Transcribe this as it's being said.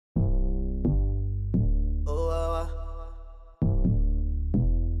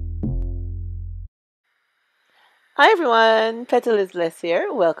Hi everyone, Petal is Bless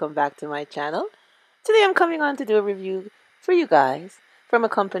here. Welcome back to my channel. Today I'm coming on to do a review for you guys from a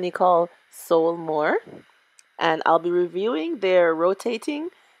company called SOLMORE, and I'll be reviewing their rotating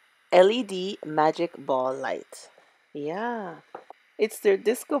LED magic ball light. Yeah, it's their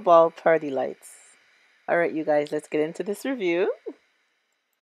disco ball party lights. Alright you guys, let's get into this review.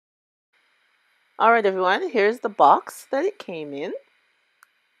 Alright everyone, here's the box that it came in.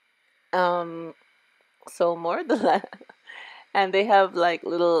 Um, SOLMORE, and they have like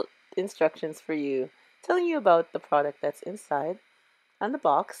little instructions for you telling you about the product that's inside on the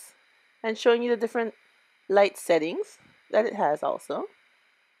box and showing you the different light settings that it has also.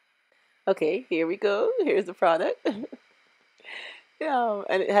 Okay, here we go. Here's the product. Yeah,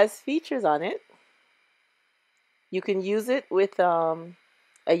 and it has features on it. You can use it with a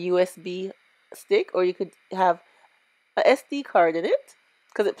USB stick, or you could have a SD card in it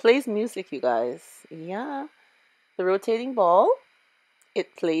because it plays music, you guys. Yeah, the rotating ball,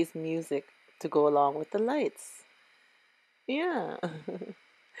 it plays music to go along with the lights. Yeah.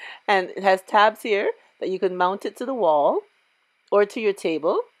 And it has tabs here that you can mount it to the wall or to your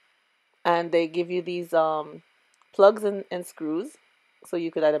table. And they give you these plugs and screws. So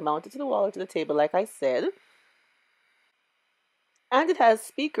you could either mount it to the wall or to the table, like I said. And it has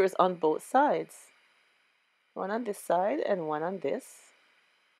speakers on both sides. One on this side and one on this.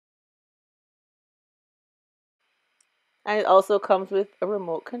 And it also comes with a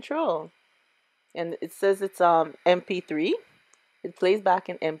remote control. And it says it's MP3. It plays back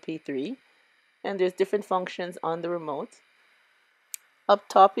in MP3. And there's different functions on the remote. Up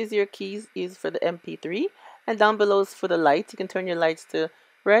top is your keys is for the MP3, and down below is for the light. You can turn your lights to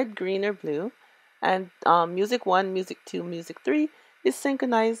red, green, or blue. And music 1, music 2, music 3 is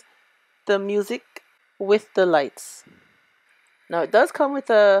synchronize the music with the lights. Now it does come with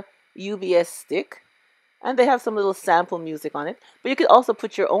a UBS stick, and they have some little sample music on it. But you could also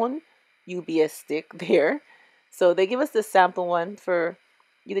put your own UBS stick there. So they give us this sample one for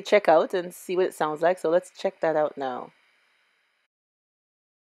you to check out and see what it sounds like. So let's check that out now.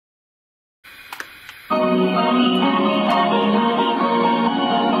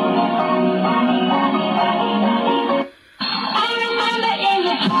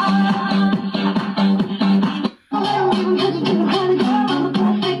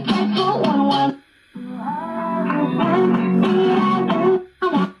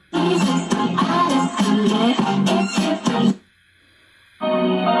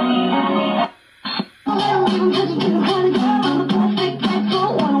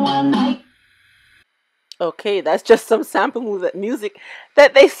 Okay, that's just some sample music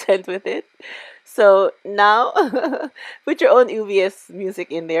that they sent with it. So now put your own UVS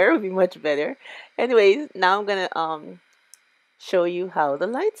music in there, it would be much better. Anyways, now I'm gonna show you how the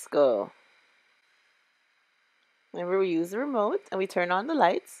lights go. Remember, we use the remote and we turn on the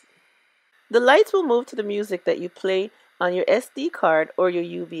lights. The lights will move to the music that you play on your SD card or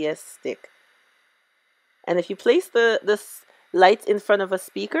your UBS stick. And if you place the lights in front of a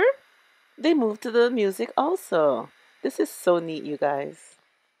speaker, they move to the music also. This is so neat, you guys.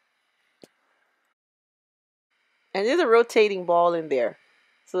 And there's a rotating ball in there.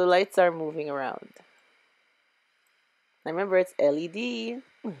 So the lights are moving around. And remember, it's LED.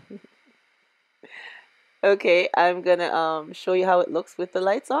 Okay, I'm gonna show you how it looks with the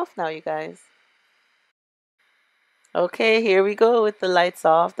lights off now, you guys. Okay, here we go with the lights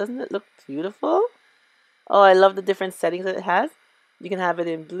off. Doesn't it look beautiful? Oh, I love the different settings that it has. You can have it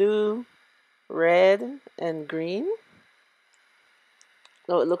in blue, red, and green.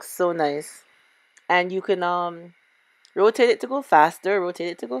 Oh, it looks so nice. And you can rotate it to go faster, rotate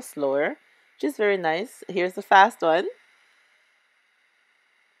it to go slower, which is very nice. Here's the fast one.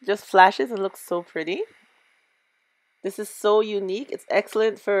 Just flashes and looks so pretty. This is so unique. It's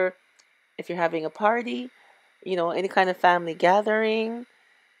excellent for if you're having a party, any kind of family gathering,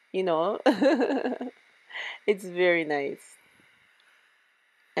 you know. It's very nice.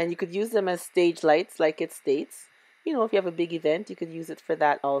 And you could use them as stage lights like it states. If you have a big event, you could use it for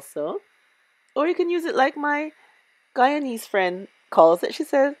that also. Or you can use it like my Guyanese friend calls it. She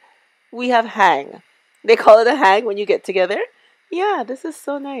says, we have hang. They call it a hang when you get together. Yeah, this is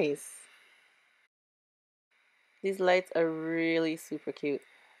so nice. These lights are really super cute.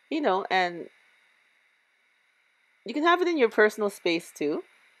 And you can have it in your personal space too.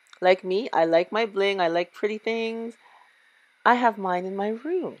 Like me, I like my bling, I like pretty things. I have mine in my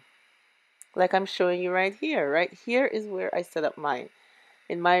room. Like I'm showing you right here. Right here is where I set up mine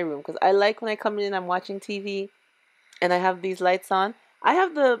in my room. Because I like when I come in, I'm watching TV and I have these lights on. I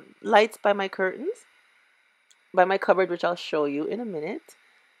have the lights by my curtains, by my cupboard, which I'll show you in a minute.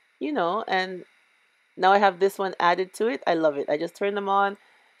 And Now I have this one added to it. I love it. I just turn them on,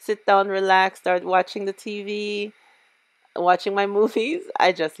 sit down, relax, start watching the TV, watching my movies.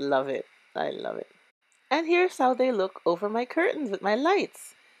 I just love it. I love it. And here's how they look over my curtains with my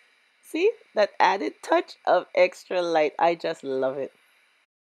lights. See? That added touch of extra light. I just love it.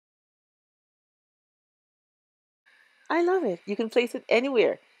 I love it. You can place it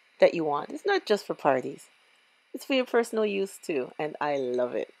anywhere that you want. It's not just for parties. It's for your personal use too, and I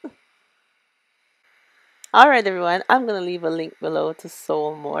love it. All right, everyone. I'm going to leave a link below to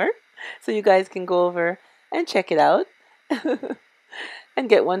SOLMORE so you guys can go over and check it out and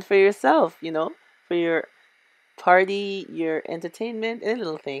get one for yourself, for your party, your entertainment, any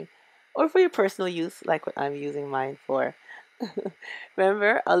little thing, or for your personal use, like what I'm using mine for.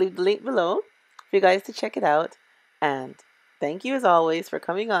 Remember, I'll leave the link below for you guys to check it out. And thank you as always for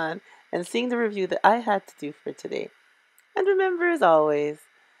coming on and seeing the review that I had to do for today. And remember, as always,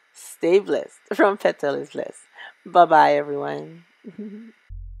 stay blessed from Petal is Blessed. Bye bye, everyone.